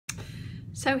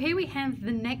So here we have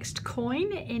the next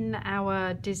coin in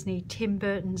our Disney Tim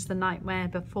Burton's The Nightmare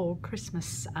Before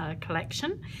Christmas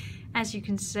collection. As you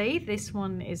can see, this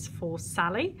one is for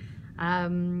Sally.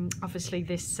 Obviously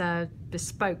this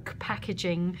bespoke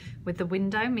packaging with the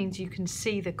window means you can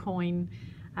see the coin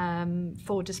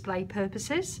for display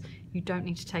purposes. You don't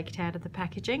need to take it out of the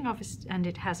packaging, obviously, and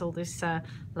it has all this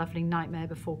lovely Nightmare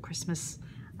Before Christmas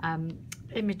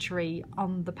imagery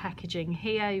on the packaging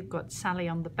here. You've got Sally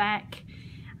on the back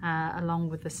along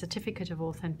with the certificate of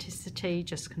authenticity,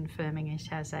 just confirming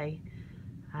it as a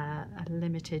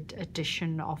limited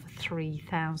edition of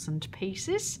 3,000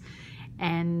 pieces.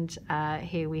 And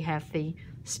here we have the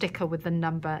sticker with the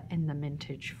number in the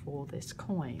mintage for this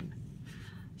coin.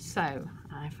 So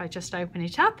if I just open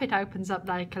it up, it opens up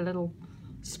like a little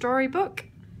storybook,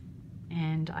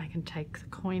 and I can take the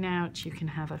coin out. You can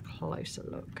have a closer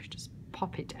look. Just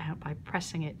pop it out by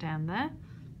pressing it down there.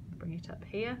 Bring it up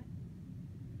here.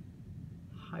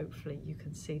 Hopefully you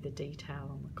can see the detail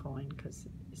on the coin because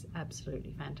it's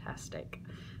absolutely fantastic.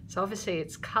 So obviously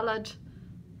it's coloured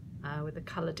with a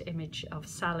coloured image of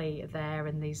Sally there,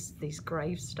 and these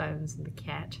gravestones and the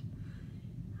cat.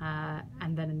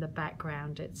 And then in the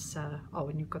background it's, oh,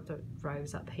 and you've got the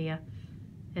rose up here.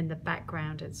 In the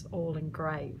background it's all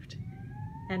engraved.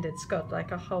 And it's got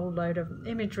like a whole load of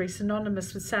imagery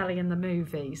synonymous with Sally in the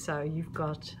movie. So you've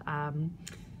got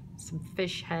some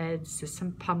fish heads, there's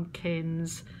some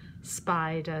pumpkins,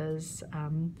 spiders,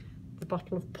 the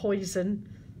bottle of poison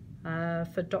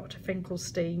for Dr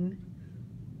Finkelstein.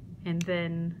 And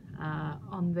then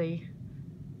on the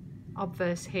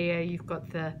obverse here you've got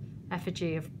the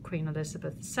effigy of Queen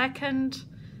Elizabeth II,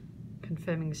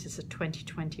 confirming this is a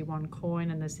 2021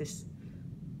 coin, and there's this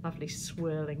lovely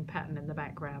swirling pattern in the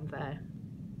background there.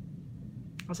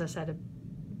 As I said, a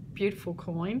beautiful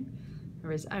coin.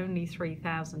 There is only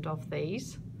 3,000 of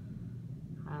these,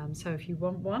 so if you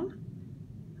want one,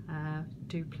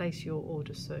 do place your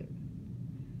order soon.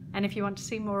 And if you want to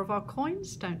see more of our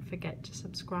coins, don't forget to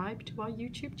subscribe to our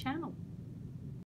YouTube channel.